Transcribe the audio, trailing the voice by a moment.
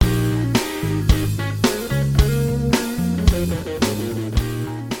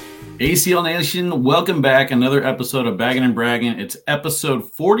ACL Nation, welcome back. Another episode of Baggin Braggin. It's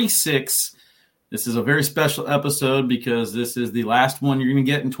episode 46. This is a very special episode because this is the last one you're going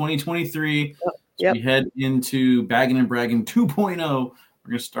to get in 2023. Yep. We head into Baggin Braggin 2.0. We're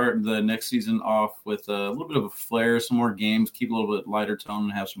going to start the next season off with a little bit of a flair, some more games, keep a little bit lighter tone,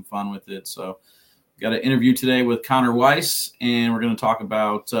 and have some fun with it. So we got an interview today with Connor Weiss, and we're going to talk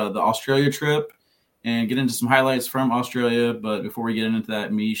about the Australia trip and get into some highlights from Australia. But before we get into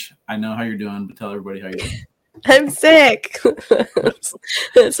that, Meesh, I know how you're doing, but tell everybody how you're doing. I'm sick.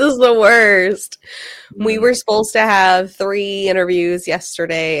 This is the worst. Yeah. We were supposed to have 3 interviews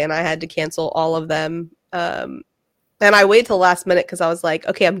yesterday, and I had to cancel all of them. And I waited till the last minute because I was like,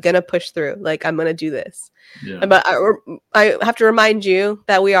 okay, I'm going to push through. Like, I'm going to do this. Yeah. But I have to remind you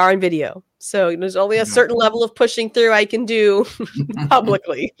that we are on video. So there's only a certain level of pushing through I can do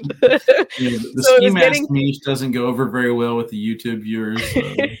publicly. Yeah, the ski mask Meesh doesn't go over very well with the YouTube viewers.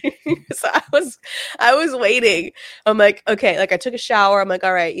 So I was waiting. I'm like, okay, like I took a shower. I'm like,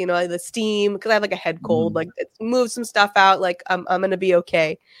 all right, the steam, because I have like a head cold, like it moved some stuff out. Like I'm going to be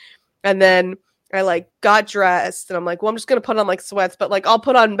okay. And then I like got dressed and I'm like, well, I'm just going to put on like sweats, but like I'll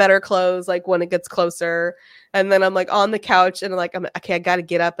put on better clothes like when it gets closer. And then I'm like on the couch and I'm okay, I got to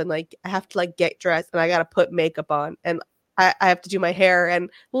get up and like I have to like get dressed and I got to put makeup on and I have to do my hair and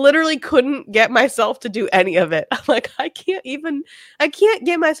literally couldn't get myself to do any of it. I'm like, I can't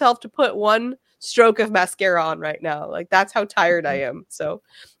get myself to put one stroke of mascara on right now. Like that's how tired I am. So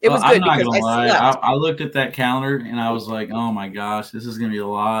it was good because I slept. I looked at that calendar and I was like, oh my gosh, this is going to be a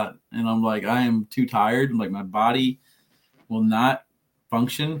lot. And I'm like, I am too tired. Like my body will not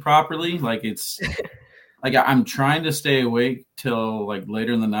function properly. Like it's like I'm trying to stay awake till like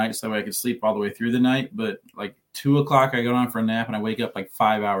later in the night so that way I can sleep all the way through the night. But like 2:00, I go down for a nap and I wake up like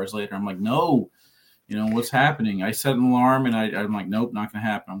 5 hours later. I'm like, no, what's happening? I set an alarm and I'm like, nope, not going to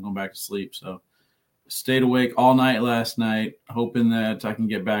happen. I'm going back to sleep. So stayed awake all night last night, hoping that I can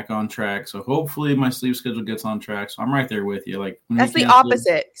get back on track. So hopefully my sleep schedule gets on track. So I'm right there with you. Like that's the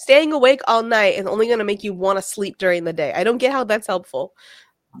opposite. Staying awake all night is only going to make you want to sleep during the day. I don't get how that's helpful.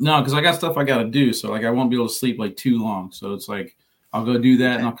 No, because I got stuff I got to do. So like I won't be able to sleep like too long. So it's like I'll go do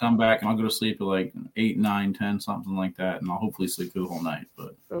that and I'll come back and I'll go to sleep at like 8, 9, 10, something like that. And I'll hopefully sleep through the whole night.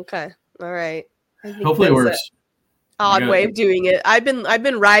 But okay. All right. Hopefully it works. Odd way of doing it. I've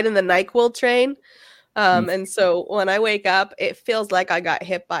been riding the NyQuil train. And so when I wake up, it feels like I got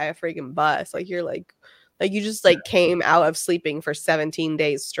hit by a freaking bus. Like you're like you just like came out of sleeping for 17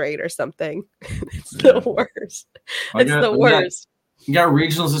 days straight or something. It's the worst. It's the worst. We got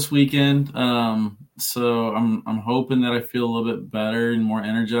regionals this weekend. So I'm hoping that I feel a little bit better and more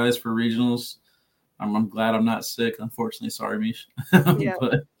energized for regionals. I'm glad I'm not sick. Unfortunately, sorry, Meesh. Yeah.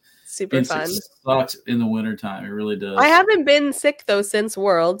 But super fun. It sucks in the wintertime. It really does. I haven't been sick though since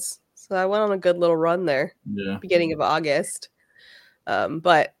Worlds. So I went on a good little run there. Yeah. Beginning of August.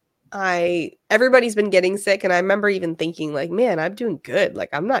 But everybody's been getting sick, and I remember even thinking, like, man, I'm doing good. Like,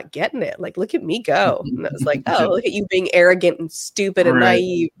 I'm not getting it. Like, look at me go. And I was like, oh, look at you being arrogant and stupid and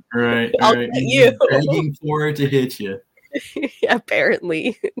naive. Right. I'll get you. Begging for it to hit you. Yeah,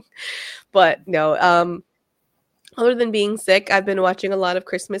 apparently. But no, other than being sick, I've been watching a lot of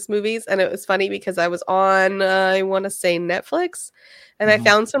Christmas movies, and it was funny because I was on, I want to say Netflix, and I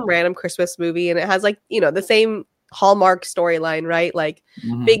found some random Christmas movie, and it has like, the same Hallmark storyline, right? Like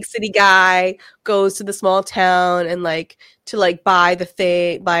big city guy goes to the small town and like to like buy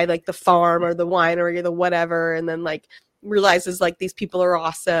like the farm or the winery or the whatever, and then like realizes like these people are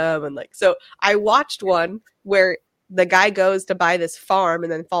awesome. And like, so I watched one where the guy goes to buy this farm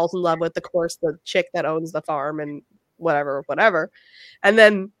and then falls in love with, of course, the chick that owns the farm and whatever. And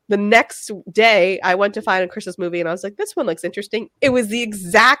then the next day I went to find a Christmas movie and I was like, this one looks interesting. It was the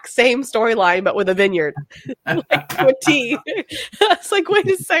exact same storyline, but with a vineyard. Like to a T. I was like,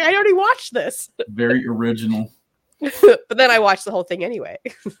 wait a second, I already watched this. Very original. But then I watched the whole thing anyway.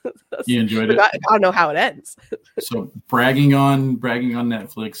 You enjoyed it? I don't know how it ends. So bragging on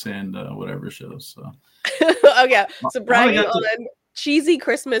Netflix and whatever shows. So. Oh yeah. So bragging on cheesy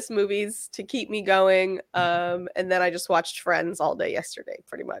Christmas movies to keep me going. And then I just watched Friends all day yesterday,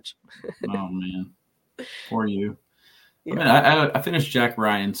 pretty much. Oh man. Poor you. Yeah. I mean, I finished Jack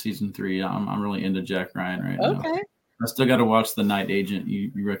Ryan season 3. I'm really into Jack Ryan right now. Okay. I still got to watch The Night Agent.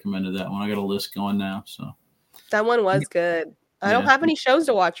 You recommended that one. I got a list going now. So that one was good. I don't have any shows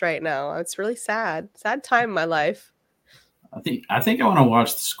to watch right now. It's really sad. Sad time in my life. I think I want to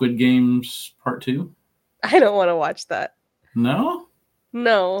watch the Squid Games Part 2. I don't want to watch that. No,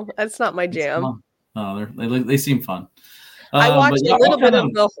 that's not my jam. Oh, they seem fun. I watched a little bit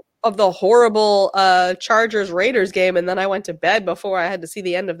of of the horrible Chargers Raiders game, and then I went to bed before I had to see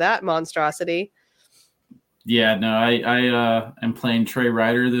the end of that monstrosity. Yeah, no, I am playing Trey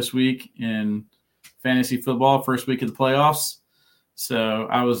Ryder this week in fantasy football, first week of the playoffs. So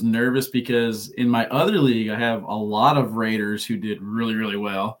I was nervous because in my other league, I have a lot of Raiders who did really, really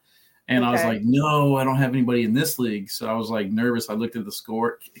well. And I was like, no, I don't have anybody in this league. So I was like nervous. I looked at the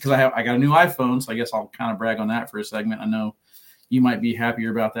score because I got a new iPhone. So I guess I'll kind of brag on that for a segment. I know you might be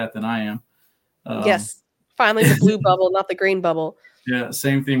happier about that than I am. Yes. Finally the blue bubble, not the green bubble. Yeah,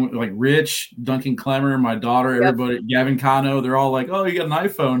 same thing with like Rich, Duncan Clemmer, my daughter, everybody, Gavin Cano. They're all like, oh, you got an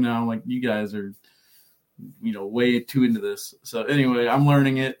iPhone now. I'm like, you guys are, way too into this. So anyway, I'm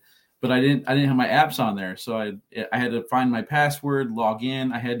learning it. But I didn't have my apps on there. So I had to find my password, log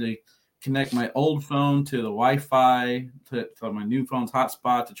in. I had to connect my old phone to the Wi-Fi, to my new phone's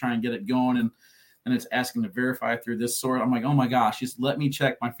hotspot to try and get it going. And it's asking to verify through this sort. I'm like, oh my gosh, just let me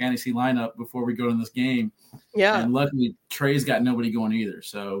check my fantasy lineup before we go to this game. Yeah. And luckily, Trey's got nobody going either.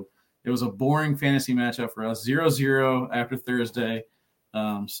 So it was a boring fantasy matchup for us, 0-0 after Thursday.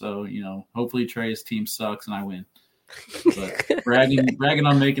 So, hopefully Trey's team sucks and I win. But bragging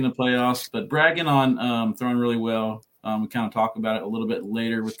on making the playoffs, but bragging on throwing really well. We kind of talk about it a little bit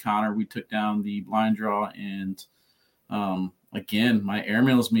later with Connor. We took down the blind draw, and again, my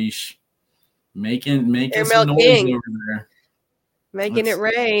airmails, Meesh, making some noise over there, making it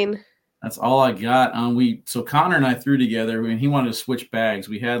rain. That's all I got. So Connor and I threw together, and he wanted to switch bags.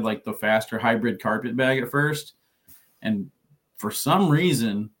 We had like the faster hybrid carpet bag at first, and for some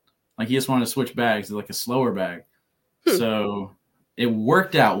reason, like he just wanted to switch bags to like a slower bag. So it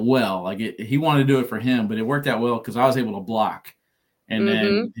worked out well. Like he wanted to do it for him, but it worked out well because I was able to block. And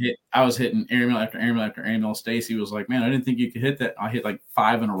then I was hitting airmail after airmail after airmail. Stacy was like, man, I didn't think you could hit that. I hit like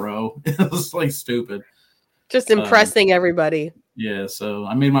 5 in a row. It was like stupid. Just impressing everybody. Yeah, so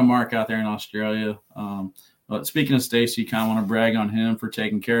I made my mark out there in Australia. But speaking of Stacy, kind of want to brag on him for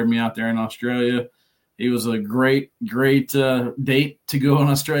taking care of me out there in Australia. He was a great date to go in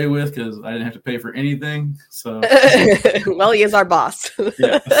Australia with because I didn't have to pay for anything. So, well, he is our boss.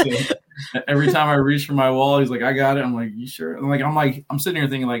 Yeah. So every time I reach for my wall, he's like, "I got it." I'm like, "You sure?" I'm sitting here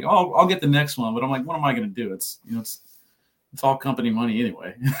thinking like, "Oh, I'll get the next one," but I'm like, "What am I going to do?" It's all company money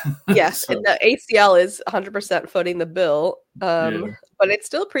anyway. Yes, so. And the ACL is 100% footing the bill, but it's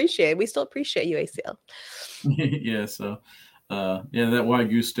still appreciated. We still appreciate you, ACL. Yeah. So, that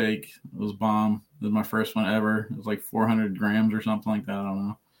Wagyu steak was bomb. It was my first one ever. It was like 400 grams or something like that. I don't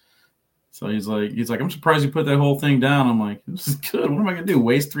know. So he's like, I'm surprised you put that whole thing down. I'm like, this is good. What am I gonna do?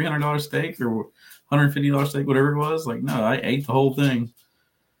 Waste $300 steak or $150 steak, whatever it was? Like, no, I ate the whole thing.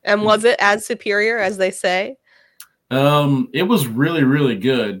 And was it as superior as they say? It was really, really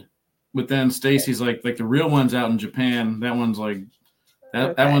good. But then Stacy's like the real one's out in Japan. That one's like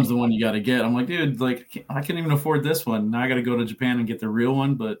that one's the one you got to get. I'm like, dude, like I can't even afford this one. Now I got to go to Japan and get the real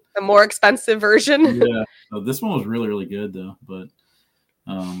one, but a more expensive version. Yeah. So this one was really, really good though. But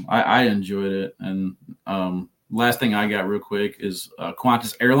I enjoyed it. And last thing I got real quick is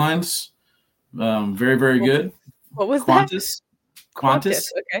Qantas Airlines. Very, very good. What was Qantas? that? Qantas.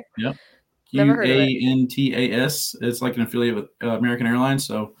 Okay. Yep. Never heard of it. Qantas. It's like an affiliate with American Airlines.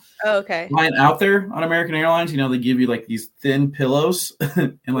 So, okay. Flying out there on American Airlines, they give you like these thin pillows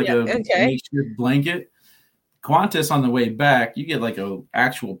and like a makeshift blanket. Qantas on the way back, you get like a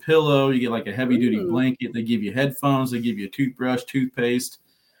actual pillow. You get like a heavy duty blanket. They give you headphones. They give you a toothbrush, toothpaste.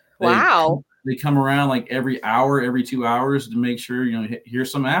 They come around like every hour, every 2 hours to make sure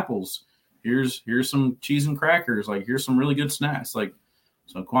here's some apples. Here's some cheese and crackers. Like here's some really good snacks. Like.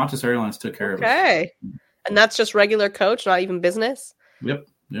 So Qantas Airlines took care of it. Okay. And that's just regular coach, not even business? Yep.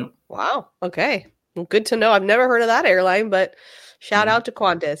 Wow. Okay. Well, good to know. I've never heard of that airline, but shout out to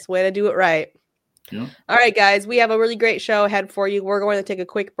Qantas. Way to do it right. Yep. All right, guys. We have a really great show ahead for you. We're going to take a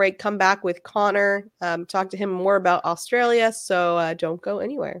quick break, come back with Connor, talk to him more about Australia. So don't go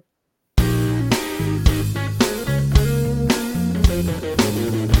anywhere.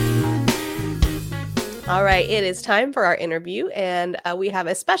 All right, it is time for our interview, and we have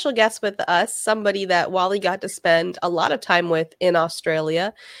a special guest with us, somebody that Wally got to spend a lot of time with in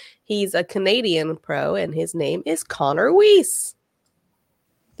Australia. He's a Canadian pro, and his name is Connor Weiss.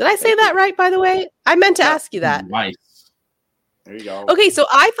 Did I say that right, by the way? I meant to ask you that. Weiss. There you go. Okay, so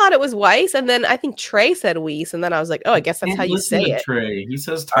I thought it was Weiss, and then I think Trey said Weiss, and then I was like, oh, I guess that's how you say it. Trey. He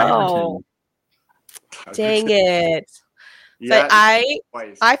says Tiverton. Oh, dang it. Yeah,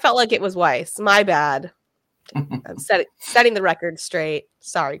 so I felt like it was Weiss. My bad. I'm setting the record straight.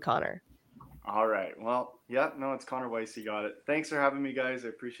 Sorry, Connor. All right. Well, it's Connor Weiss. You got it. Thanks for having me, guys. I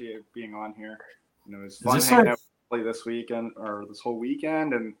appreciate being on here. It's fun hanging out. Wally this weekend or this whole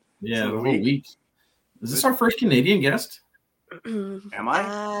weekend and Yeah, the the week. whole week. Is this our first Canadian guest? Am I?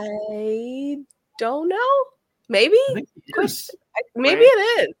 I don't know. Maybe. I think it is. Maybe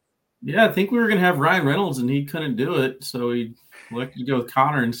it is. Yeah, I think we were gonna have Ryan Reynolds, and he couldn't do it, so we elected to go with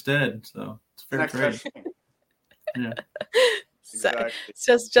Connor instead. So it's fair trade. Yeah, Exactly.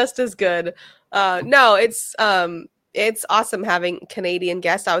 It's just as good. No, it's awesome having Canadian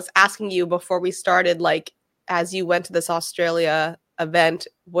guests. I was asking you before we started, like, as you went to this Australia event,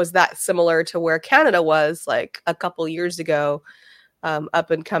 was that similar to where Canada was like a couple years ago,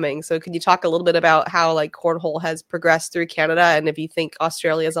 up and coming? So could you talk a little bit about how like cornhole has progressed through Canada, and if you think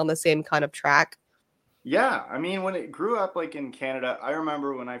Australia is on the same kind of track? Yeah, I mean, when it grew up like in Canada, I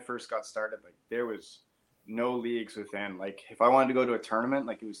remember when I first got started, like there was no leagues within. Like if I wanted to go to a tournament,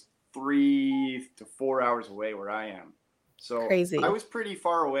 like it was 3 to 4 hours away where I am. So Crazy. I was pretty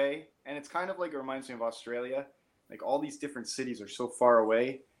far away, and it's kind of like it reminds me of Australia. Like all these different cities are so far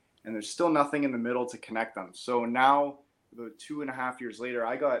away, and there's still nothing in the middle to connect them. So now, about 2.5 years later,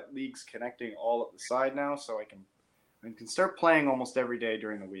 I got leagues connecting all up the side now, so I can start playing almost every day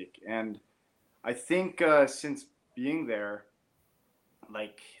during the week. And I think since being there,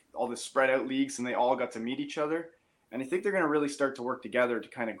 like all the spread out leagues and they all got to meet each other. And I think they're going to really start to work together to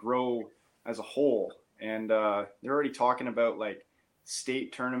kind of grow as a whole. And they're already talking about like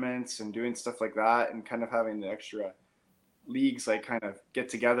state tournaments and doing stuff like that and kind of having the extra leagues like kind of get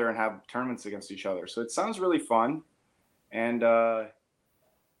together and have tournaments against each other. So it sounds really fun. And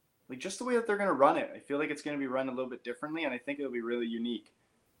like just the way that they're going to run it, I feel like it's going to be run a little bit differently. And I think it'll be really unique.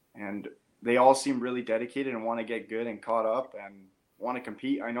 And they all seem really dedicated and want to get good and caught up and want to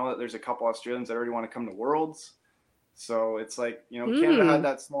compete. I know that there's a couple Australians that already want to come to Worlds. So it's like, you know, Canada had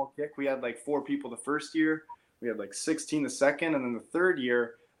that small kick. We had like 4 people the first year. We had like 16 the second. And then the third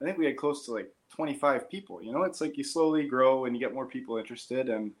year, I think we had close to like 25 people. You know, it's like you slowly grow and you get more people interested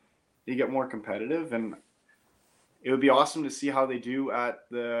and you get more competitive. And it would be awesome to see how they do at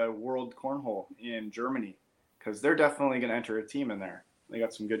the World Cornhole in Germany, because they're definitely going to enter a team in there. They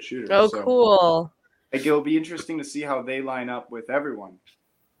got some good shooters. Oh, so cool. Like, it'll be interesting to see how they line up with everyone.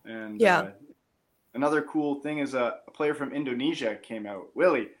 And another cool thing is a player from Indonesia came out,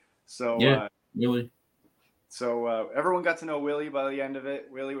 Willie. So Willie. So everyone got to know Willie by the end of it.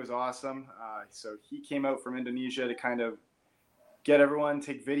 Willie was awesome. So he came out from Indonesia to kind of get everyone,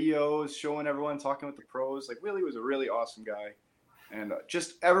 take videos, showing everyone, talking with the pros. Like, Willie was a really awesome guy. And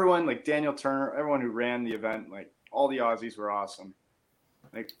just everyone, like Daniel Turner, everyone who ran the event, like all the Aussies were awesome.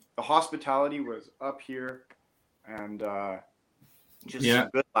 Like the hospitality was up here, and just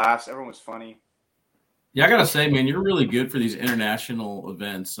good laughs. Everyone was funny. Yeah, I gotta say, man, you're really good for these international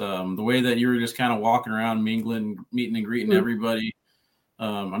events. The way that you were just kind of walking around, mingling, meeting and greeting everybody.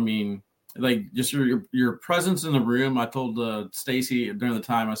 I mean, like just your presence in the room. I told Stacy during the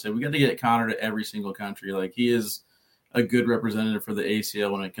time, I said we got to get Connor to every single country. Like he is a good representative for the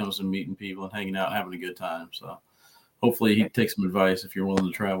ACL when it comes to meeting people and hanging out and having a good time. So hopefully he takes some advice if you're willing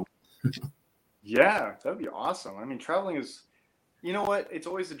to travel. Yeah, that'd be awesome. I mean, traveling is, you know what? It's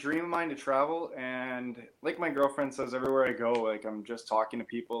always a dream of mine to travel. And like my girlfriend says, everywhere I go, like I'm just talking to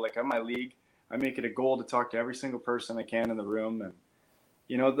people. Like on my league, I make it a goal to talk to every single person I can in the room. And,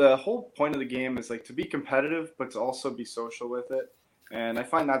 you know, the whole point of the game is like to be competitive, but to also be social with it. And I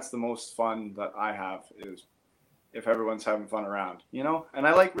find that's the most fun that I have is if everyone's having fun around, you know? And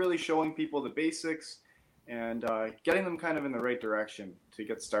I like really showing people the basics and getting them kind of in the right direction to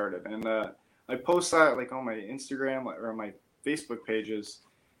get started. And I post that like on my Instagram or on my Facebook pages,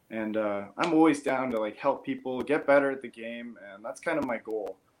 and I'm always down to like help people get better at the game, and that's kind of my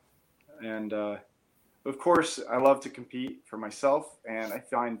goal. And of course, I love to compete for myself, and I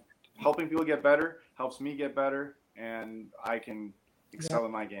find helping people get better helps me get better, and I can excel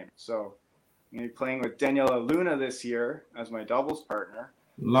in my game. So I'm going to be playing with Daniela Luna this year as my doubles partner.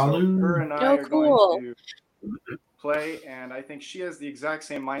 So her and I are going to play, and I think she has the exact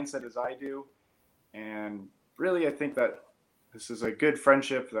same mindset as I do. And really, I think that this is a good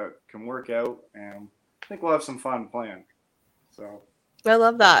friendship that can work out, and I think we'll have some fun playing. So I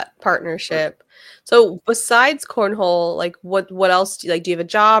love that partnership. So besides cornhole, like what else do you like? Do you have a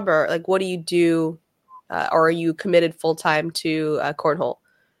job, or like what do you do, or are you committed full time to cornhole?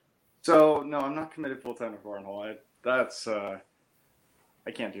 So no, I'm not committed full time to cornhole. I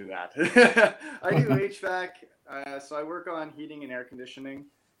can't do that. I do HVAC, so I work on heating and air conditioning,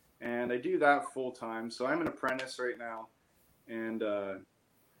 and I do that full time. So I'm an apprentice right now, and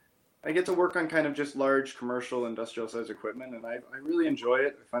I get to work on kind of just large commercial industrial size equipment, and I really enjoy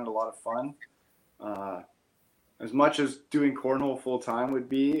it. I find it a lot of fun. As much as doing cornhole full time would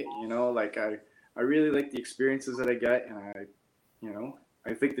be, you know, like I I really like the experiences that I get, and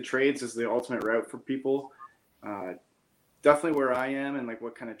I think the trades is the ultimate route for people. Definitely where I am and like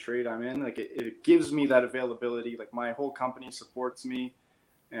what kind of trade I'm in, like it gives me that availability. Like my whole company supports me,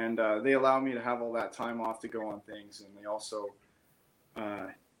 and they allow me to have all that time off to go on things, and they also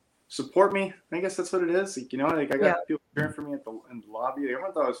support me. I guess that's what it is. Like, like I got people cheering for me in the lobby.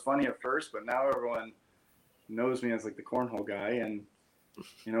 Everyone thought it was funny at first, but now everyone knows me as like the cornhole guy. And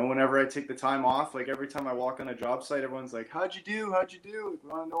whenever I take the time off, like every time I walk on a job site, everyone's like, "How'd you do? How'd you do? We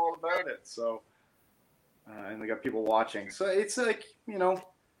want to know all about it." So, and they got people watching. So it's like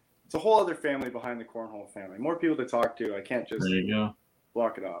it's a whole other family behind the cornhole family. More people to talk to. I can't just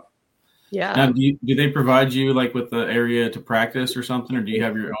block it off. Yeah. Now, do they provide you like with the area to practice or something, or do you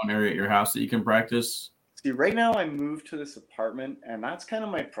have your own area at your house that you can practice? See, right now I moved to this apartment, and that's kind of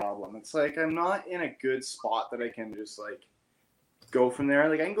my problem. It's like I'm not in a good spot that I can just like go from there.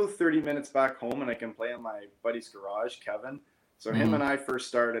 Like I can go 30 minutes back home, and I can play in my buddy's garage, Kevin. So him and I first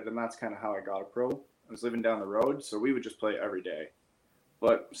started, and that's kind of how I got a pro. I was living down the road, so we would just play every day.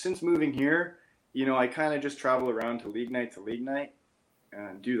 But since moving here, I kind of just travel around to league night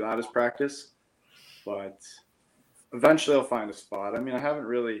and do that as practice. But eventually I'll find a spot. I mean, I haven't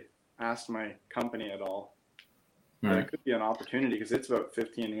really asked my company at all. But it could be an opportunity because it's about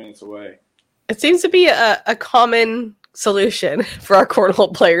 15 minutes away. It seems to be a common solution for our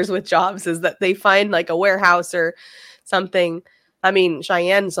cornhole players with jobs is that they find like a warehouse or something. I mean,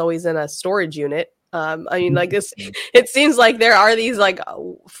 Cheyenne's always in a storage unit. I mean, like this, it seems like there are these like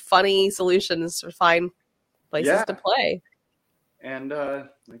funny solutions to find places to play. And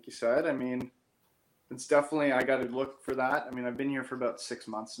like you said, I mean, it's definitely, I got to look for that. I mean, I've been here for about 6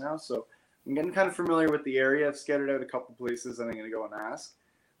 months now, so I'm getting kind of familiar with the area. I've scattered out a couple places that I'm going to go and ask.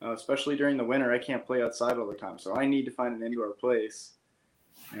 Especially during the winter, I can't play outside all the time, so I need to find an indoor place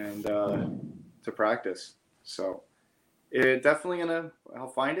and to practice. So it definitely I'll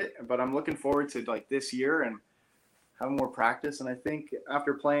find it, but I'm looking forward to like this year and having more practice. And I think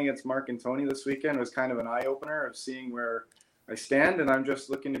after playing against Mark and Tony this weekend, it was kind of an eye opener of seeing where I stand, and I'm just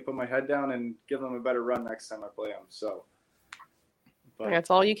looking to put my head down and give them a better run next time I play them. So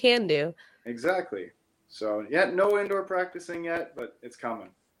that's all you can do. Exactly. So no indoor practicing yet, but it's coming.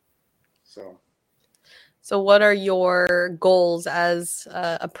 So what are your goals as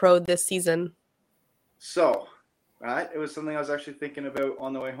a pro this season? So it was something I was actually thinking about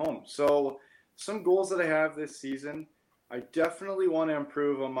on the way home. So some goals that I have this season, I definitely want to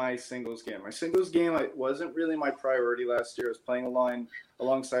improve on my singles game. My singles game wasn't really my priority last year. I was playing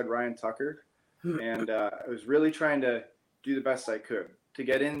alongside Ryan Tucker, and I was really trying to do the best I could to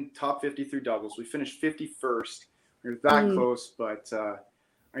get in top 50 through doubles. We finished 51st. We were that close, but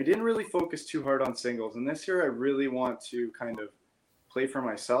I didn't really focus too hard on singles. And this year I really want to kind of play for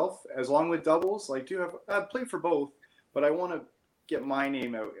myself as long with doubles. Like I play for both, but I want to get my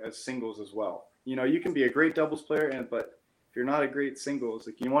name out as singles as well. You can be a great doubles player, but if you're not a great singles,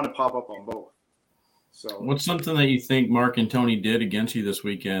 like you want to pop up on both. So what's something that you think Mark and Tony did against you this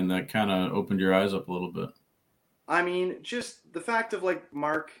weekend that kind of opened your eyes up a little bit? I mean, just the fact of like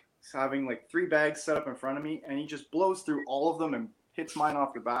Mark having like 3 bags set up in front of me, and he just blows through all of them and hits mine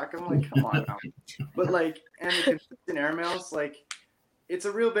off the back. I'm like, come on now. But like, and the consistent airmails, like, it's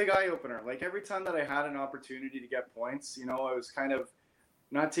a real big eye opener. Like every time that I had an opportunity to get points, I was kind of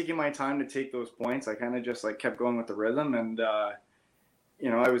not taking my time to take those points. I kind of just like kept going with the rhythm, and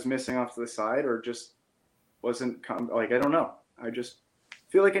I was missing off to the side or just wasn't I don't know. I just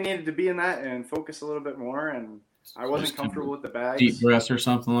feel like I needed to be in that and focus a little bit more, and I wasn't comfortable with the bags. Deep breaths or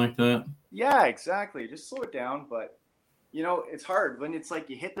something like that. Yeah, exactly. Just slow it down, but it's hard when it's like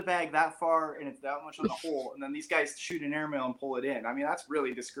you hit the bag that far and it's that much on the hole, and then these guys shoot an airmail and pull it in. I mean, that's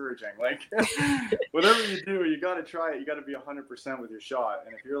really discouraging. Like, whatever you do, you got to try it. You got to be 100% with your shot.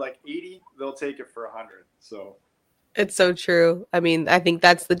 And if you're like 80, they'll take it for 100. So it's so true. I mean, I think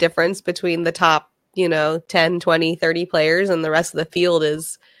that's the difference between the top, 10, 20, 30 players and the rest of the field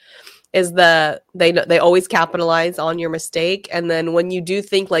is they always capitalize on your mistake, and then when you do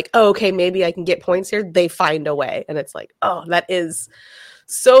think like, oh, okay, maybe I can get points here, they find a way, and it's like, oh, that is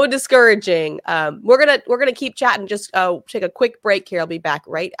so discouraging. We're gonna keep chatting. Just take a quick break here. I'll be back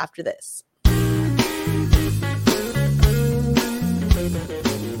right after this.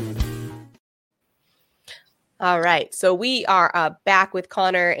 All right, so we are back with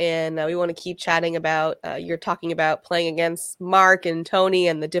Connor, and we want to keep chatting about, you're talking about playing against Mark and Tony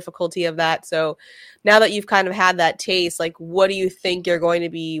and the difficulty of that. So now that you've kind of had that taste, like, what do you think you're going to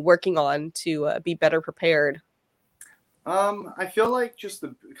be working on to be better prepared? I feel like just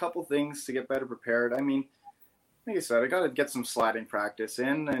a couple things to get better prepared. I mean, like I said, I got to get some sliding practice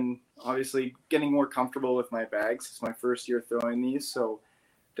in, and obviously getting more comfortable with my bags. It's my first year throwing these, so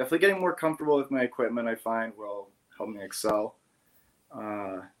definitely getting more comfortable with my equipment, I find, will help me excel.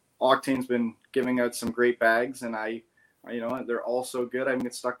 Octane's been giving out some great bags, and they're all so good. I can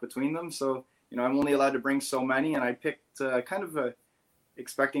get stuck between them, so I'm only allowed to bring so many, and I picked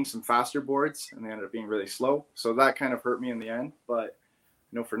expecting some faster boards, and they ended up being really slow, so that kind of hurt me in the end. But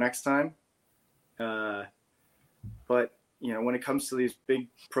for next time. But when it comes to these big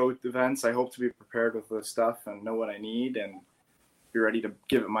pro events, I hope to be prepared with the stuff and know what I need and be ready to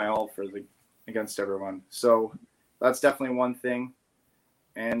give it my all against everyone. So that's definitely one thing.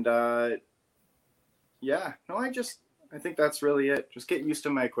 And I think that's really it. Just get used to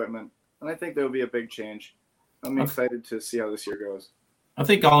my equipment, and I think there will be a big change. I'm excited to see how this year goes. I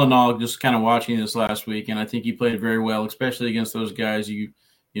think all in all, just kind of watching this last week, and I think you played very well, especially against those guys. You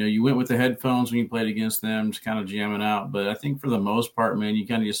went with the headphones when you played against them, just kind of jamming out. But I think for the most part, man, you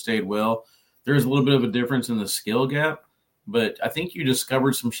kind of just stayed well. There's a little bit of a difference in the skill gap, but I think you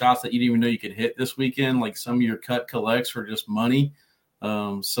discovered some shots that you didn't even know you could hit this weekend. Like some of your cut collects were just money.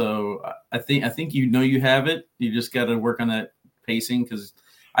 So I think you have it. You just got to work on that pacing, because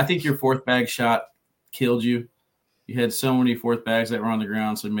I think your fourth bag shot killed you. You had so many fourth bags that were on the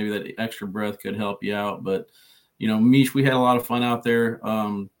ground, so maybe that extra breath could help you out. But Meesh, we had a lot of fun out there.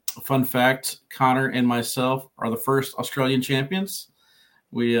 Fun fact, Connor and myself are the first Australian champions.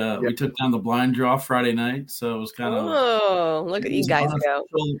 We took down the blind draw Friday night, so it was kind of look at you guys go.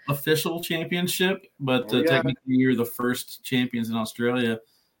 Official championship, but technically you're the first champions in Australia,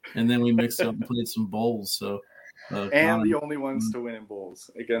 and then we mixed up and played some bowls. So and Connor, the only ones to win in bowls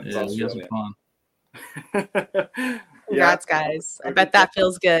against Australia. We had some fun. Congrats, guys! I bet that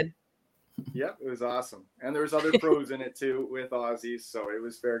feels good. Yeah, it was awesome. And there was other pros in it too with Aussies, so it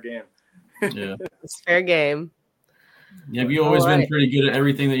was fair game. Yeah. It's fair game. Yeah, have you always been pretty good at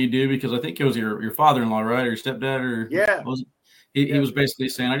everything that you do? Because I think it was your father-in-law, right? Or your stepdad? Or yeah. He was basically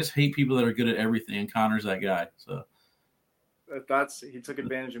saying, I just hate people that are good at everything, and Connor's that guy. So he took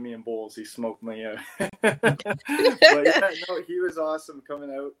advantage of me in bowls. He smoked me out. But yeah, no, he was awesome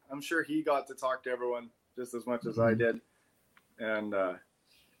coming out. I'm sure he got to talk to everyone just as much as I did. And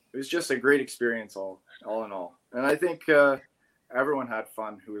it was just a great experience all in all. And I think everyone had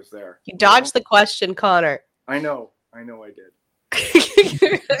fun who was there. You dodged the question, Connor. I know I did.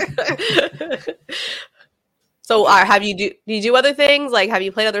 So do you do other things? Like, have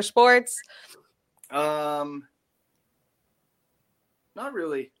you played other sports? Not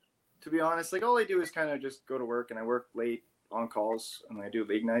really, to be honest. Like, all I do is kind of just go to work, and I work late on calls, and I do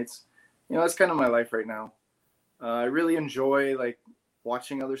league nights. That's kind of my life right now. I really enjoy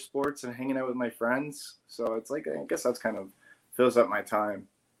watching other sports and hanging out with my friends. So it's I guess that's kind of fills up my time.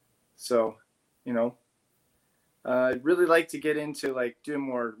 So, I'd really like to get into doing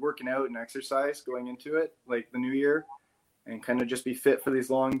more working out and exercise going into it, the new year, and kind of just be fit for these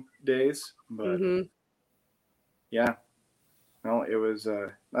long days. But yeah, no, it was,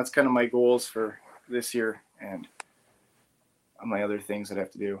 that's kind of my goals for this year and my other things that I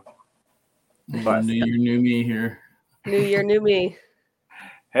have to do. But new year, new me here. New year, new me.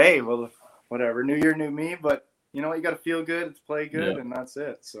 Hey, well, whatever. New year, new me. But you got to feel good, play good, and that's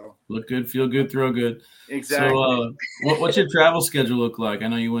it. So look good, feel good, throw good. Exactly. So, what's your travel schedule look like? I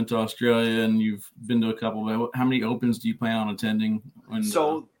know you went to Australia and you've been to a couple. But how many opens do you plan on attending?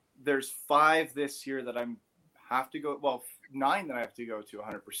 There's 5 this year that I have to go. Well, 9 that I have to go to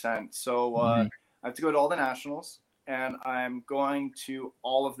 100%. So I have to go to all the nationals, and I'm going to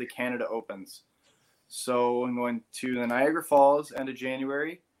all of the Canada Opens. So I'm going to the Niagara Falls end of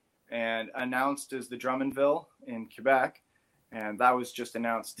January, and announced as the Drummondville in Quebec, and that was just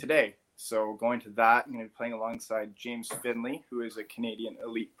announced today. So going to that, I'm going to be playing alongside James Finley, who is a Canadian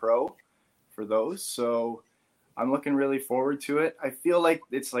elite pro for those. So I'm looking really forward to it. I feel like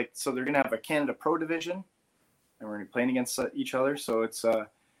it's so they're going to have a Canada Pro division, and we're going to be playing against each other. So it's going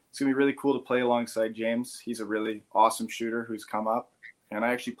to be really cool to play alongside James. He's a really awesome shooter who's come up, and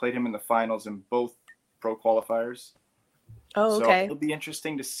I actually played him in the finals in both pro qualifiers. Oh, okay. So it'll be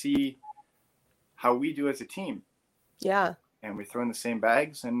interesting to see how we do as a team. Yeah. And we throw in the same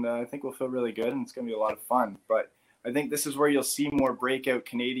bags, and I think we'll feel really good, and it's going to be a lot of fun. But I think this is where you'll see more breakout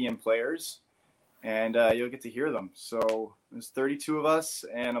Canadian players, and you'll get to hear them. So there's 32 of us,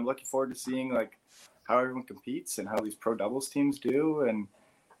 and I'm looking forward to seeing how everyone competes and how these pro doubles teams do. And,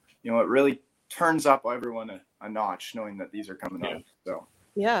 it really turns up everyone a notch knowing that these are coming up. So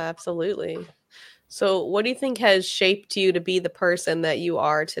yeah, absolutely. So what do you think has shaped you to be the person that you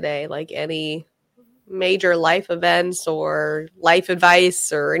are today? Like any major life events or life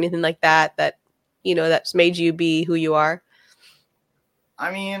advice or anything like that that's made you be who you are?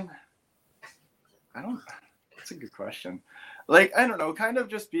 I mean, that's a good question. Like, I don't know, kind of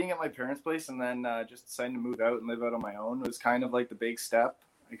just being at my parents' place and then just deciding to move out and live out on my own was kind of like the big step.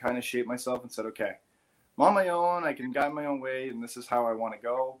 I kind of shaped myself and said, okay, I'm on my own, I can guide my own way, and this is how I want to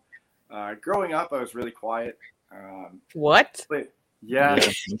go. Growing up, I was really quiet. What? Yeah.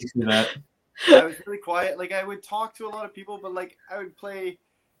 I was really quiet. Like, I would talk to a lot of people, but like I would play,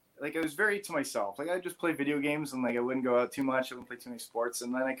 like I was very to myself. Like, I would just play video games and like I wouldn't go out too much. I wouldn't play too many sports.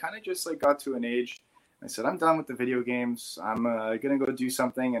 And then I kind of just like got to an age. I said, I'm done with the video games. I'm gonna go do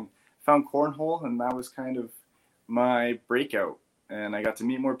something, and found cornhole, and that was kind of my breakout. And I got to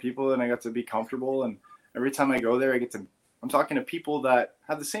meet more people, and I got to be comfortable. And every time I go there, I'm talking to people that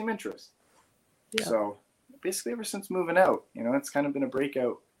have the same interests. Yeah. So basically, ever since moving out, it's kind of been a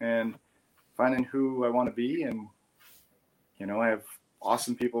breakout and finding who I want to be. And, I have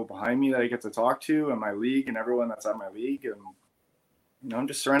awesome people behind me that I get to talk to, and my league and everyone that's at my league. And, I'm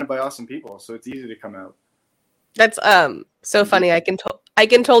just surrounded by awesome people. So it's easy to come out. That's so funny. I can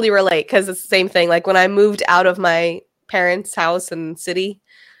totally relate, because it's the same thing. Like when I moved out of my parents' house and city,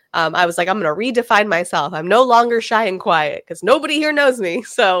 I was like, I'm going to redefine myself. I'm no longer shy and quiet because nobody here knows me.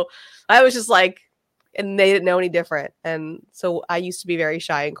 So I was just like, and they didn't know any different. And so I used to be very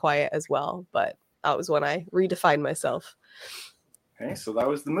shy and quiet as well. But that was when I redefined myself. Okay, so that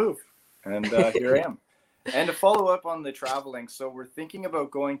was the move. And here I am. And to follow up on the traveling, so we're thinking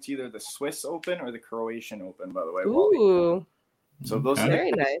about going to either the Swiss Open or the Croatian Open, by the way. Wally. Ooh. So those are very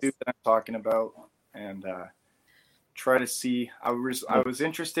the nice. two that I'm talking about. And try to see. I was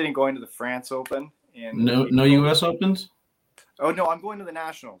interested in going to the France Open. No U.S. Opens? Oh, no, I'm going to the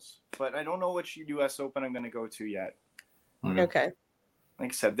Nationals. But I don't know which U.S. Open I'm going to go to yet. Okay.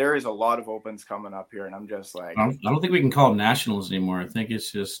 Like I said, there is a lot of Opens coming up here, and I'm just like... I don't think we can call them Nationals anymore. I think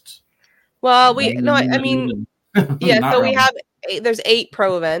it's just... Well, I mean, yeah, so we have, there's 8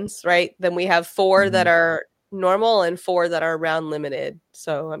 pro events, right? Then we have 4 that are normal and 4 that are round limited.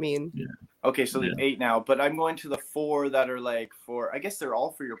 So, I mean. Yeah. Okay, so there's 8 now, but I'm going to the 4 that are like I guess they're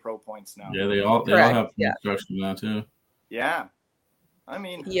all for your pro points now. Yeah, they all have instruction now too. Yeah. I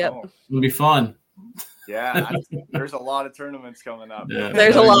mean, it'll be fun. Yeah, there's a lot of tournaments coming up. Yeah,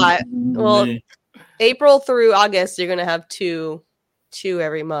 there's a lot. Well, April through August, you're going to have two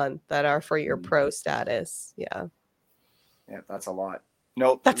every month that are for your pro status. Yeah, that's a lot.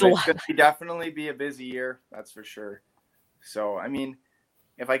 Nope, that's a lot. It's going to definitely be a busy year, that's for sure. So I mean,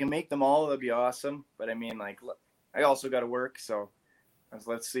 if I can make them all, that'd be awesome. But I mean, like, I also got to work, so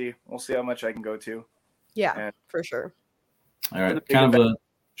let's see. We'll see how much I can go to. Yeah, for sure. All right, kind of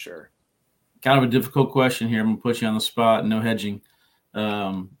a difficult question here. I'm gonna put you on the spot. No hedging.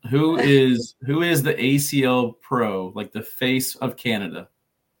 Who is the ACL pro, like the face of Canada?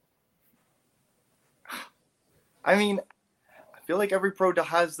 I mean, I feel like every pro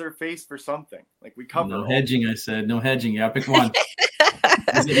has their face for something. Like we cover. No hedging, I said. No hedging. Yeah, pick one.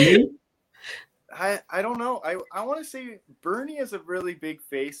 Is it you? I don't know. I want to say Bernie is a really big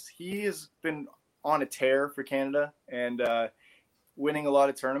face. He has been on a tear for Canada and winning a lot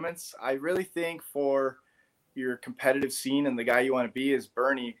of tournaments. I really think for your competitive scene and the guy you want to be is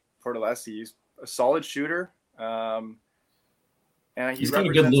Bernie Portalesi. He's a solid shooter. And he's got a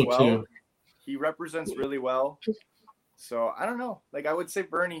good look too. He represents really well. So I don't know. Like I would say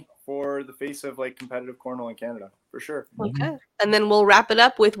Bernie for the face of like competitive cornhole in Canada for sure. Okay. And then we'll wrap it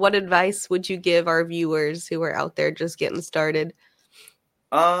up with what advice would you give our viewers who are out there just getting started?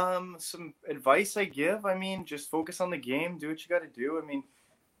 Some advice I give, I mean, just focus on the game, do what you got to do. I mean,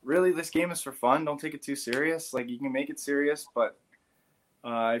 really this game is for fun. Don't take it too serious. Like you can make it serious, but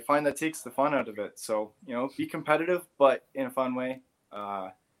I find that takes the fun out of it. So, be competitive, but in a fun way.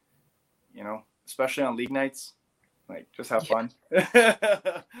 Especially on league nights, like just have fun.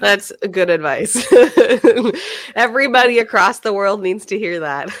 That's good advice. Everybody across the world needs to hear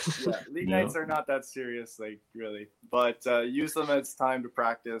that. Yeah, league nights are not that serious, like really, but use them as time to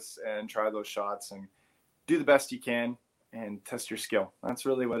practice and try those shots and do the best you can and test your skill. That's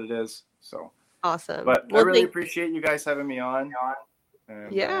really what it is. So awesome. But I really appreciate you guys having me on.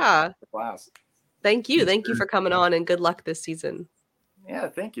 And, blast. Thank you. Thank you for coming on, and good luck this season. Yeah,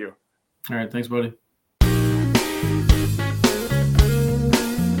 thank you. All right, thanks, buddy.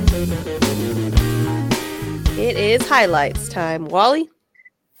 It is highlights time. Wally,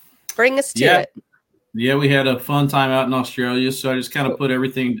 bring us to it. Yeah, we had a fun time out in Australia, so I just kind of put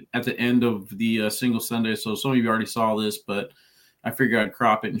everything at the end of the single Sunday. So some of you already saw this, but I figured I'd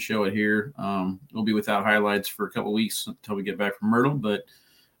crop it and show it here. We'll be without highlights for a couple of weeks until we get back from Myrtle, but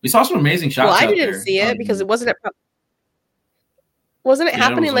we saw some amazing shots. Well, I didn't see it because it wasn't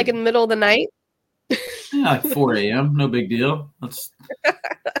happening like in the middle of the night? Yeah, like 4 a.m. No big deal. That's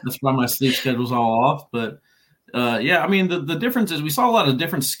why my sleep schedule's all off. But yeah, I mean the difference is we saw a lot of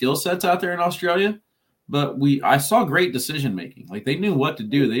different skill sets out there in Australia, but I saw great decision making. Like they knew what to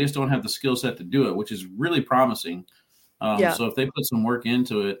do. They just don't have the skill set to do it, which is really promising. So if they put some work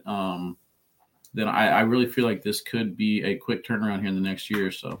into it, then I really feel like this could be a quick turnaround here in the next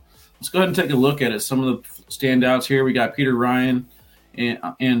year. So let's go ahead and take a look at it. Some of the standouts here, we got Peter Ryan,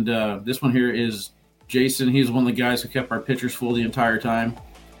 and this one here is Jason. He's one of the guys who kept our pitchers full the entire time.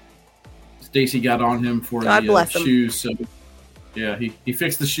 Stacy got on him for the shoes. So yeah, he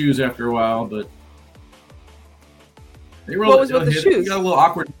fixed the shoes after a while, but they were what was with the shoes? We got a little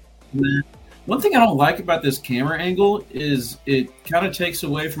awkward. One thing I don't like about this camera angle is it kind of takes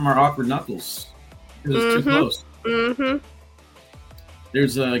away from our awkward knuckles because it's too close. Mm-hmm.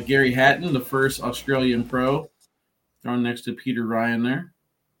 There's Gary Hatton, the first Australian pro, thrown next to Peter Ryan there.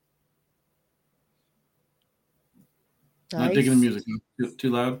 Nice. Not digging the music.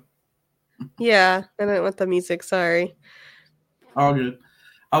 Too loud? Yeah, I don't want the music. Sorry. All good.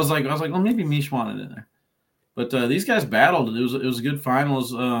 I was like, well, maybe Meesh wanted it in there. But these guys battled. It was a good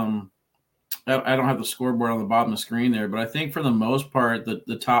finals. I don't have the scoreboard on the bottom of the screen there, but I think for the most part,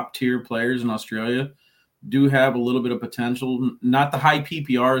 the top tier players in Australia do have a little bit of potential. Not the high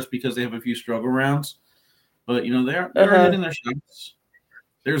PPRs because they have a few struggle rounds, but they're hitting their shots.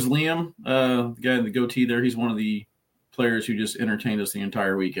 There's Liam, the guy in the goatee there. He's one of the players who just entertained us the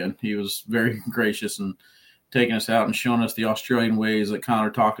entire weekend. He was very gracious and taking us out and showing us the Australian ways that Connor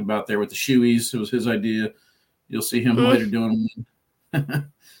talked about there with the shoeies. It was his idea. You'll see him later doing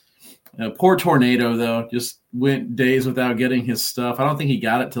one. Poor Tornado, though, just went days without getting his stuff. I don't think he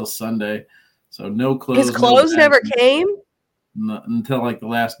got it till Sunday. So no clothes. His clothes never came? Until like the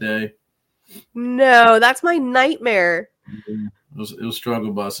last day. No, that's my nightmare. It was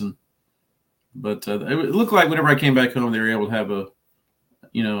struggle bussing. But it looked like whenever I came back home, they were able to have a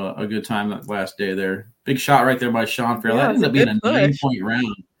good time that last day there. Big shot right there by Sean Farrell. That ended up being a 9-point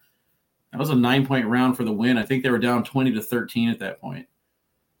round. That was a 9-point round for the win. I think they were down 20-13 at that point.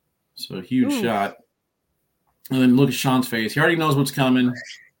 So a huge shot. And then look at Sean's face. He already knows what's coming.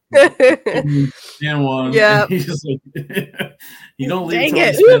 And one. Yeah. He's just like, you don't leave. Dang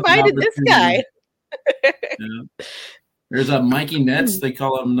it. Who invited this guy? Yeah. There's a Mikey Nets. They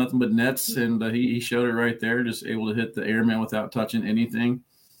call him nothing but Nets. And he showed it right there. Just able to hit the airman without touching anything.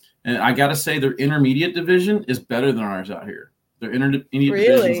 And I got to say, their intermediate division is better than ours out here. Their intermediate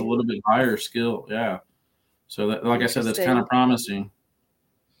division is a little bit higher skill. Yeah. So, that, like I said, that's kind of promising.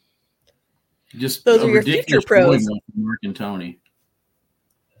 Just those are your future pros. Mark and Tony.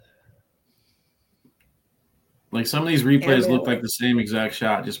 Like some of these replays look like the same exact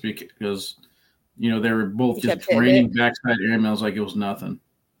shot just because, they were both just draining backside airmails like it was nothing.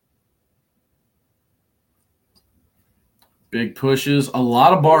 Big pushes, a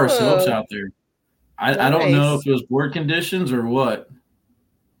lot of bar soaps out there. I don't know if it was board conditions or what.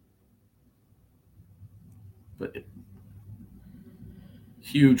 But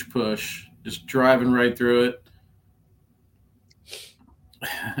huge push. Just driving right through it.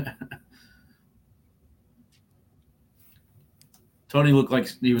 Tony looked like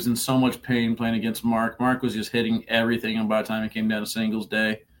he was in so much pain playing against Mark. Mark was just hitting everything, and by the time it came down to singles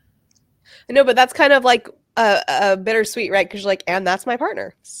day. I know, but that's kind of like a bittersweet, right? Because you're like, and that's my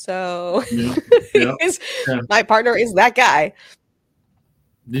partner. So my partner is that guy.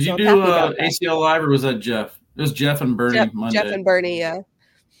 Did you do ACL Live, or was that Jeff? It was Jeff and Bernie Monday. Jeff and Bernie, yeah.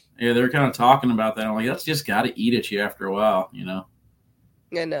 Yeah, they were kind of talking about that. I'm like, that's just got to eat at you after a while, I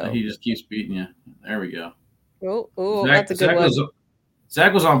know. He just keeps beating you. There we go. Oh, that's a good one.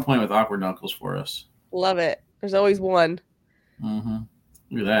 Zach was on point with awkward knuckles for us. Love it. There's always one. Mm-hmm.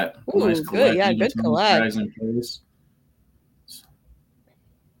 Look at that. Ooh, nice good. Yeah, good collect. It's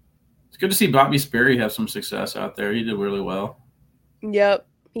good to see Bobby Sperry have some success out there. He did really well. Yep.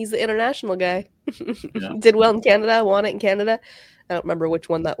 He's the international guy. Yeah. Did well in Canada, won it in Canada. I don't remember which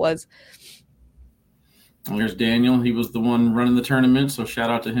one that was. And there's Daniel. He was the one running the tournament, so shout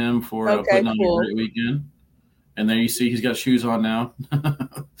out to him for putting on a great weekend. And there you see he's got shoes on now.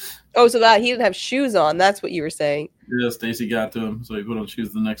 Oh, so that he didn't have shoes on. That's what you were saying. Yeah, Stacy got to him, so he put on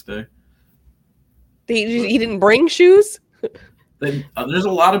shoes the next day. He didn't bring shoes? There's a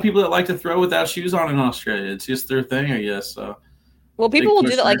lot of people that like to throw without shoes on in Australia. It's just their thing, I guess. So. Well, people will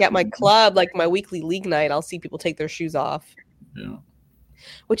do that like at my club, like my weekly league night. I'll see people take their shoes off. Yeah.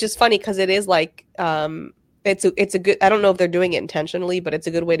 Which is funny because it is like it's a good. I don't know if they're doing it intentionally, but it's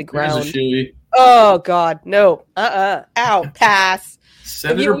a good way to ground. Oh God, no! Ow! Pass.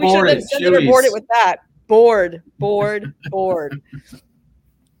 Senator board it. Senator board it with that. Board.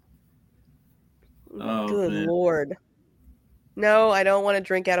 Oh, Good man. Lord. No, I don't want to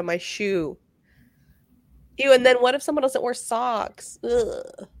drink out of my shoe. Ew, and then what if someone doesn't wear socks?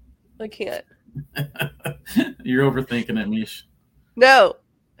 Ugh, I can't. You're overthinking it, Meesh. No,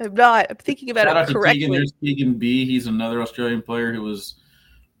 I'm not. I'm thinking about Shout it out to Keegan. correctly. There's Keegan B. He's another Australian player who was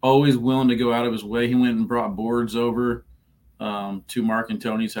always willing to go out of his way. He went and brought boards over to Mark and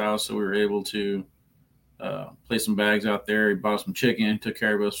Tony's house, so we were able to play some bags out there. He bought some chicken, took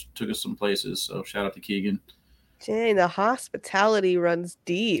care of us, took us some places. So shout out to Keegan. Dang, the hospitality runs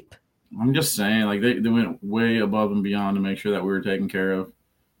deep. I'm just saying, like they went way above and beyond to make sure that we were taken care of.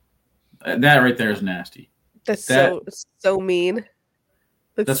 That right there is nasty. That's so mean.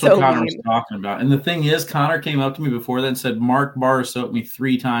 That's so what Connor was mean. talking about. And the thing is, Connor came up to me before that and said, Mark Barr soaked me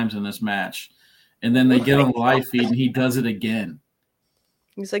 3 times in this match. And then they get on the live feed and he does it again.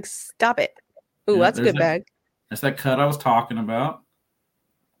 He's like, stop it. Ooh, Yeah, that's a good bag. That's that cut I was talking about.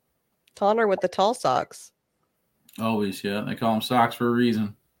 Connor with the tall socks. Always, yeah. They call him Socks for a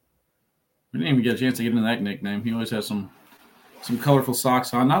reason. We didn't even get a chance to get into that nickname. He always has some colorful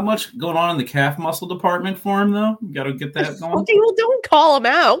socks on. Not much going on in the calf muscle department for him, though. You got to get that going. Okay, well, don't call him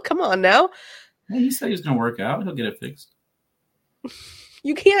out. Come on now. Hey, he said he's going to work out. He'll get it fixed.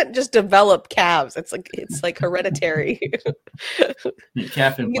 You can't just develop calves. It's like hereditary.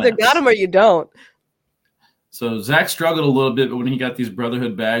 Calf You implants. either got them or you don't. So Zach struggled a little bit, but when he got these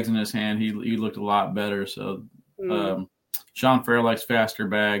Brotherhood bags in his hand, he looked a lot better. So Sean Fair likes faster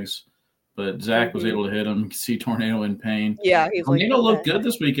bags, but Zach was able to hit him. You can see Tornado in pain. Yeah, he's Tornado like, looked good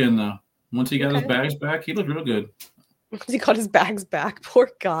this weekend, though. Once he got his bags back, he looked real good. He got his bags back. Poor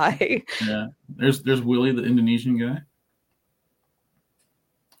guy. Yeah. There's Willie, the Indonesian guy.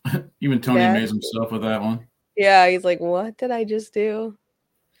 Even Tony amazed himself with that one. Yeah, he's like, what did I just do?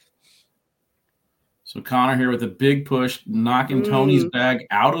 So Connor here with a big push, knocking Tony's bag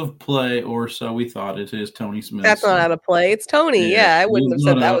out of play, or so we thought. It is Tony Smith. That's not out of play. It's Tony. Yeah, I wouldn't have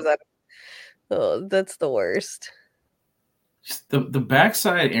said that was out of Oh, that's the worst. The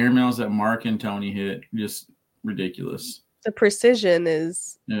backside airmails that Mark and Tony hit, just ridiculous. The precision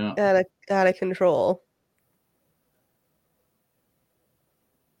is out of control.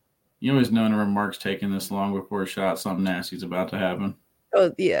 You always know whenever Mark's taking this long before a shot, something nasty's about to happen.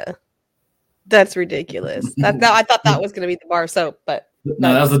 Oh yeah, that's ridiculous. I thought that was going to be the bar soap, but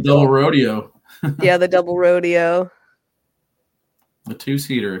no, that was the double rodeo. Yeah, the double rodeo, the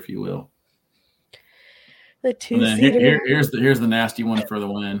 2-seater, if you will. The 2-seater. Here's the nasty one for the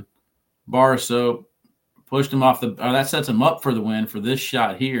win. Bar soap pushed him off that sets him up for the win for this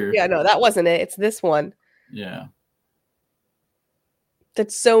shot here. Yeah, no, that wasn't it. It's this one. Yeah.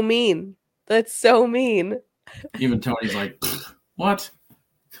 That's so mean. That's so mean. Even Tony's like, what?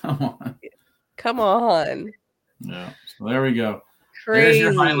 Come on. Come on. Yeah. So there we go. Crazy.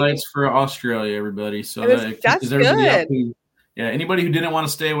 There's your highlights for Australia, everybody. So that's good. Anybody who didn't want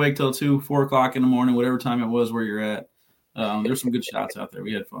to stay awake till 4 o'clock in the morning, whatever time it was where you're at, there's some good shots out there.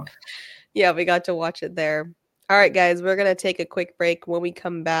 We had fun. Yeah, we got to watch it there. All right, guys, we're going to take a quick break. When we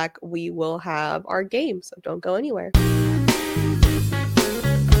come back, we will have our game. So don't go anywhere.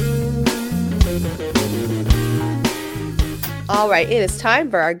 All right, it is time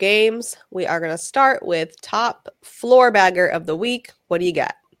for our games. We are going to start with top floor bagger of the week. What do you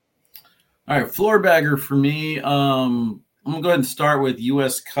got? All right, floor bagger for me. I'm going to go ahead and start with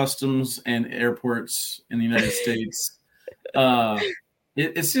U.S. Customs and airports in the United States.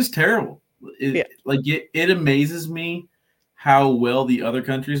 It's just terrible. It amazes me how well the other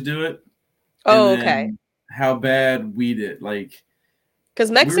countries do it. Oh, okay. How bad we did.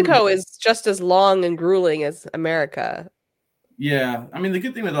 Because Mexico is just as long and grueling as America. Yeah. I mean, the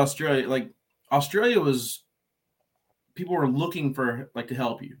good thing with Australia, Australia was, people were looking for, to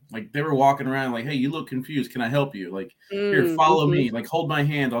help you. They were walking around hey, you look confused. Can I help you? Here, follow me. Hold my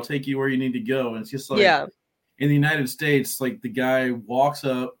hand. I'll take you where you need to go. And it's just in the United States, the guy walks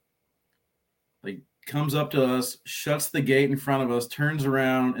up, comes up to us, shuts the gate in front of us, turns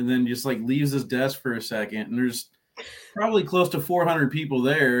around, and then just leaves his desk for a second. And there's probably close to 400 people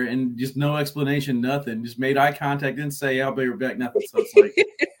there, and just no explanation, nothing. Just made eye contact, didn't say I'll be right back, nothing. So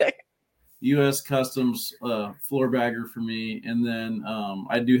it's U.S. Customs floor bagger for me. And then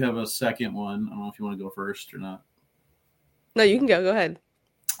I do have a second one. I don't know if you want to go first or not. No, you can go. Go ahead.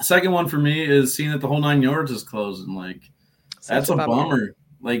 Second one for me is seeing that the whole 9 yards is closing. That's a bummer.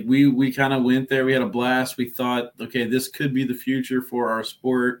 We kind of went there. We had a blast. We thought, okay, this could be the future for our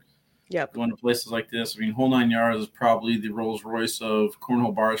sport. Yep. Going to places like this. I mean, whole 9 yards is probably the Rolls Royce of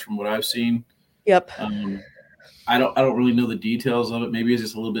cornhole bars from what I've seen. Yep. I don't really know the details of it. Maybe it's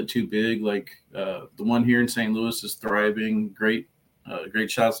just a little bit too big. The one here in St. Louis is thriving. Great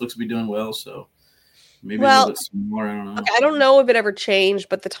shots. Looks to be doing well. So Maybe a little bit smaller. I don't know. Okay, I don't know if it ever changed,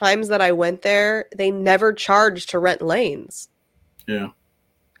 but the times that I went there, they never charged to rent lanes. Yeah.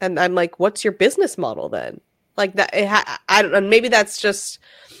 And I'm like, what's your business model then? Like that, I don't know. Maybe that's just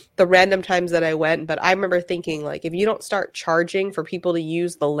the random times that I went, but I remember thinking, like, if you don't start charging for people to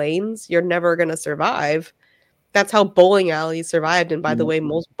use the lanes, you're never going to survive. That's how bowling alleys survived. And by the way,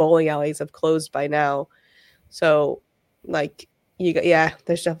 most bowling alleys have closed by now. So, like,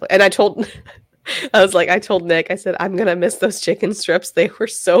 there's definitely. And I told Nick, I said, I'm going to miss those chicken strips. They were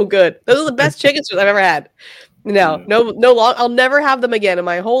so good. Those are the best chicken strips I've ever had. No, I'll never have them again in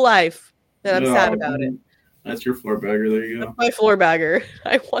my whole life. And I'm sad about it. That's your floor bagger. There you go. That's my floor bagger.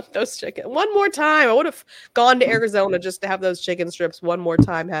 I want those chicken. One more time. I would have gone to Arizona just to have those chicken strips one more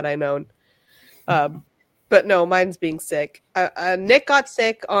time had I known. But no, mine's being sick. Nick got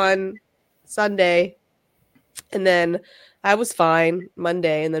sick on Sunday, and then I was fine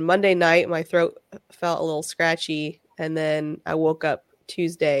Monday. And then Monday night, my throat felt a little scratchy. And then I woke up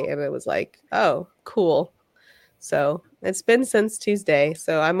Tuesday, and it was like, oh, cool. So it's been since Tuesday.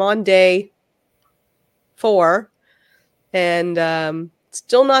 So I'm on day 4, and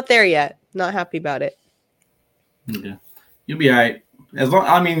still not there yet. Not happy about it. Yeah, you'll be all right.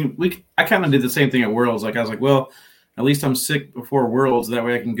 I kind of did the same thing at Worlds. Like I was like, well, at least I'm sick before Worlds. That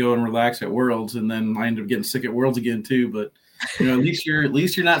way I can go and relax at Worlds, and then I end up getting sick at Worlds again too. But at least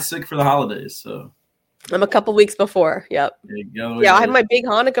you're not sick for the holidays. So I'm a couple weeks before. Yep. Yeah, I have my big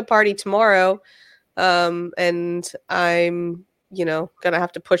Hanukkah party tomorrow, and I'm gonna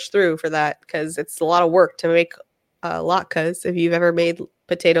have to push through for that because it's a lot of work to make latkes. If you've ever made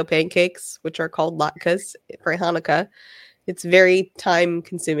potato pancakes, which are called latkes for Hanukkah, it's very time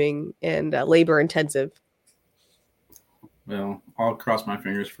consuming and labor intensive. Well, I'll cross my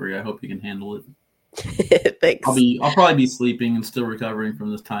fingers for you. I hope you can handle it. Thanks. I'll probably be sleeping and still recovering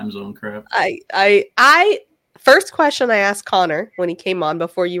from this time zone crap. I first question I asked Connor when he came on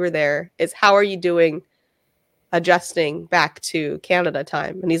before you were there is, how are you doing adjusting back to Canada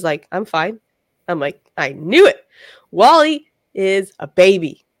time? And he's like, I'm fine. I'm like, I knew it. Wally is a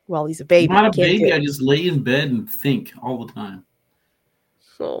baby. Wally's a baby. I'm not a baby. I just lay in bed and think all the time.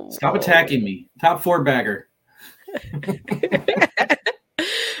 Stop attacking me. Top 4 bagger.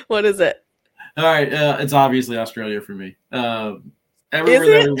 What is it? All right. It's obviously Australia for me.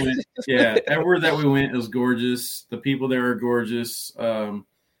 Everywhere that we went. Yeah. Everywhere that we went is gorgeous. The people there are gorgeous.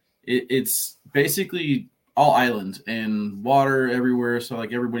 It's basically all islands and water everywhere. So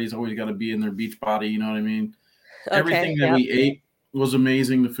like everybody's always got to be in their beach body. You know what I mean? Okay, everything that we ate was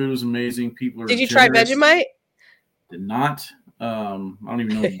amazing. The food was amazing. People are Did you try Vegemite? Did not. I don't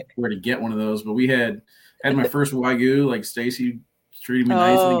even know where to get one of those, but we had my first Wagyu. Like Stacy treated me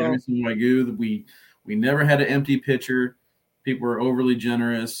nice and got me some Wagyu. We never had an empty pitcher. People were overly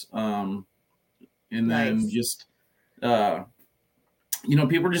generous. And then just, people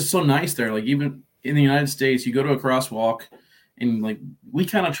are just so nice there. Like even in the United States, you go to a crosswalk and like we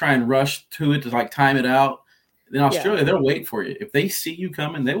kind of try and rush to it to like time it out. In Australia, they'll wait for you. If they see you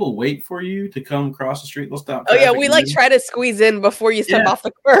coming, they will wait for you to come across the street. They'll stop. Oh, yeah. We try to squeeze in before you step off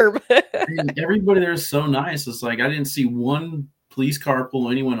the curb. And everybody there is so nice. It's like I didn't see one police car pull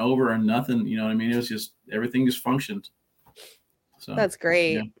anyone over or nothing. You know what I mean? It was just everything just functioned. So that's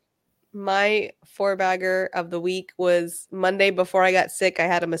great. Yeah. My 4-bagger of the week was Monday before I got sick. I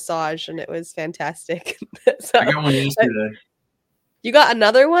had a massage and it was fantastic. So, I got one yesterday. You got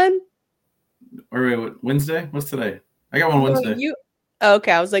another one? Or wait, Wednesday? What's today? I got one Wednesday.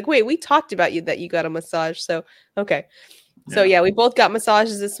 Okay, I was like, wait, we talked about that you got a massage. So, okay. Yeah. So, yeah, we both got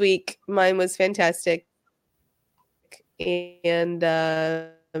massages this week. Mine was fantastic. And I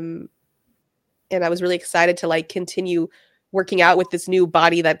was really excited to, like, continue working out with this new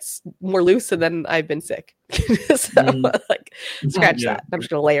body that's more loose, and then I've been sick. So, like, scratch that. I'm just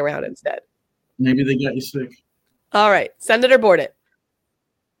going to lay around instead. Maybe they got you sick. All right. Send it or board it.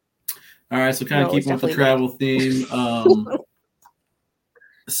 All right, so kind of keep with the travel theme.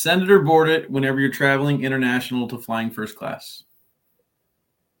 Send it or board it whenever you're traveling international to flying first class.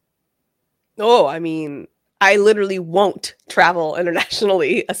 Oh, I mean, I literally won't travel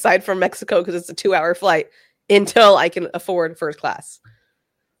internationally aside from Mexico because it's a 2-hour flight until I can afford first class.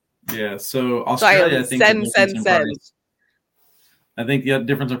 Yeah, so Australia, I think send. I think the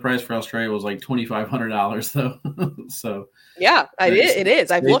difference in price for Australia was like $2,500 though. So yeah, it is.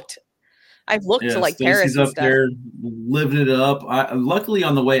 I've looked to like Stacey's Paris and up stuff. there living it up. Luckily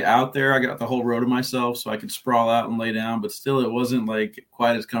on the way out there, I got the whole row to myself so I could sprawl out and lay down, but still it wasn't like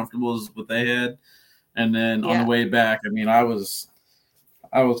quite as comfortable as what they had. And then on the way back, I mean, I was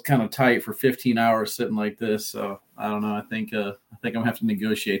kind of tight for 15 hours sitting like this. So I don't know. I think I'm gonna have to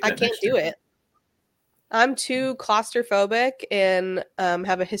negotiate that. I can't do it. I'm too claustrophobic and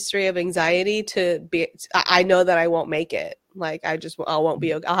have a history of anxiety to be. I know that I won't make it. Like I won't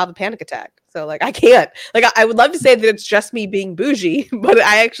be. I'll have a panic attack. So like I can't. Like I would love to say that it's just me being bougie, but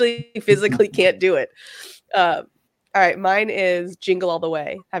I actually physically can't do it. All right, mine is Jingle All the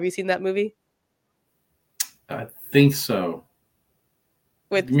Way. Have you seen that movie? I think so.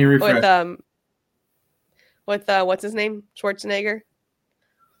 With what's his name? Schwarzenegger.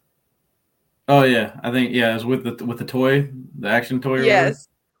 Oh yeah, I think it's with the toy, the action toy. Yes.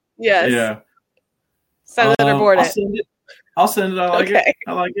 Yes. Yeah. Senator Borden. I'll send it. I like it.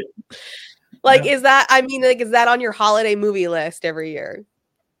 I like it. Like, is that on your holiday movie list every year?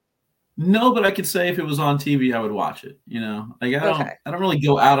 No, but I could say if it was on TV, I would watch it. You know, like I don't really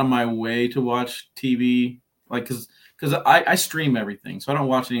go out of my way to watch TV, like because I stream everything, so I don't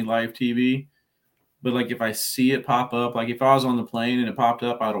watch any live TV. But like if I see it pop up, like if I was on the plane and it popped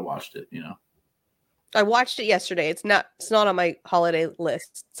up, I would have watched it. You know. I watched it yesterday. It's not on my holiday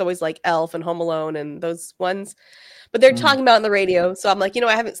list. It's always like Elf and Home Alone and those ones. But they're talking about it on the radio. So I'm like,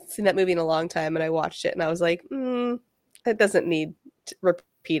 I haven't seen that movie in a long time. And I watched it and I was like, that doesn't need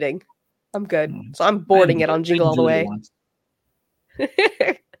repeating. I'm good. So I'm boarding it on Jingle All the Way. All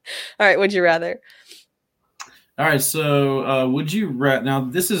right. Would you rather? All right. So would you rather? Now,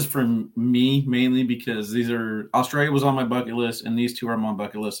 this is from me mainly because Australia was on my bucket list and these two are on my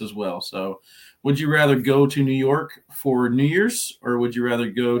bucket list as well. So would you rather go to New York for New Year's or would you rather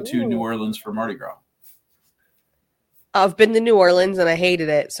go to New Orleans for Mardi Gras? I've been to New Orleans and I hated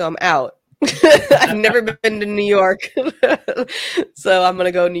it, so I'm out. I've never been to New York. So I'm going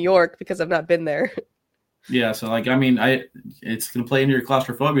to go New York because I've not been there. Yeah, so like it's going to play into your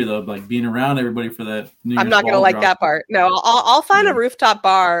claustrophobia though, like being around everybody for that New Year's I'm not going to like that part. No, I'll find a rooftop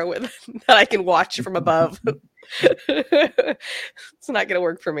bar that I can watch from above. It's not going to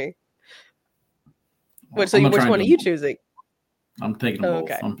work for me. Which one are you choosing? I'm taking them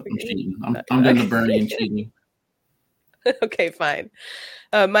both. I'm cheating. I'm doing the Bernie and cheating. Okay, fine.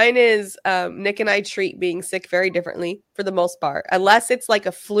 Mine is Nick and I treat being sick very differently for the most part, unless it's like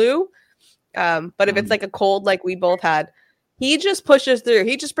a flu. But if it's like a cold, like we both had, he just pushes through.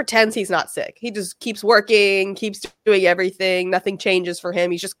 He just pretends he's not sick. He just keeps working, keeps doing everything. Nothing changes for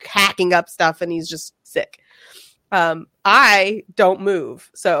him. He's just hacking up stuff and he's just sick. I don't move.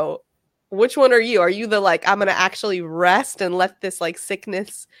 So which one are you? Are you the I'm going to actually rest and let this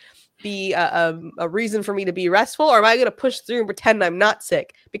sickness be a reason for me to be restful? Or am I going to push through and pretend I'm not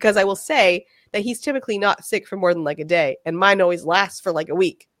sick? Because I will say that he's typically not sick for more than a day. And mine always lasts for a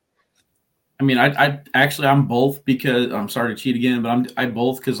week. I mean, I'm both because I'm sorry to cheat again, but I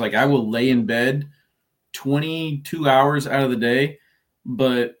both because I will lay in bed 22 hours out of the day.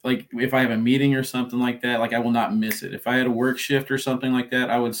 But if I have a meeting or something like that, I will not miss it. If I had a work shift or something like that,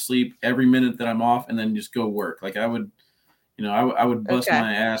 I would sleep every minute that I'm off and then just go work. I would, I would bust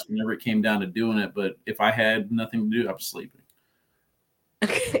my ass whenever it came down to doing it. But if I had nothing to do, I was sleeping.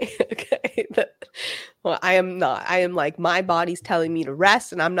 Okay. Well, I am not. I am my body's telling me to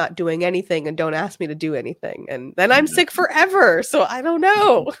rest and I'm not doing anything and don't ask me to do anything. And then I'm sick forever. So I don't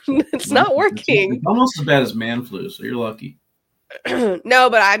know. It's not working. It's almost as bad as man flu. So you're lucky. No,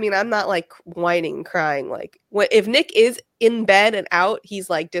 but I mean, I'm not whining and crying. If Nick is in bed and out, he's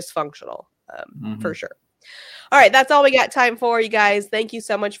dysfunctional for sure. All right. That's all we got time for, you guys. Thank you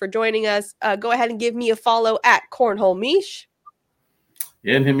so much for joining us. Go ahead and give me a follow at Cornhole Meesh.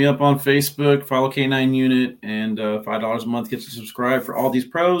 Yeah, and hit me up on Facebook, follow K9 Unit, and $5 a month gets you subscribed for all these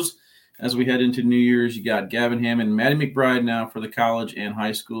pros. As we head into New Year's, you got Gavin Hammond and Maddie McBride now for the college and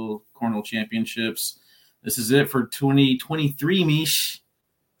high school cornhole championships. This is it for 2023, Meesh.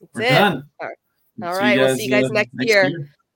 We're done. All right. We'll see you guys next year.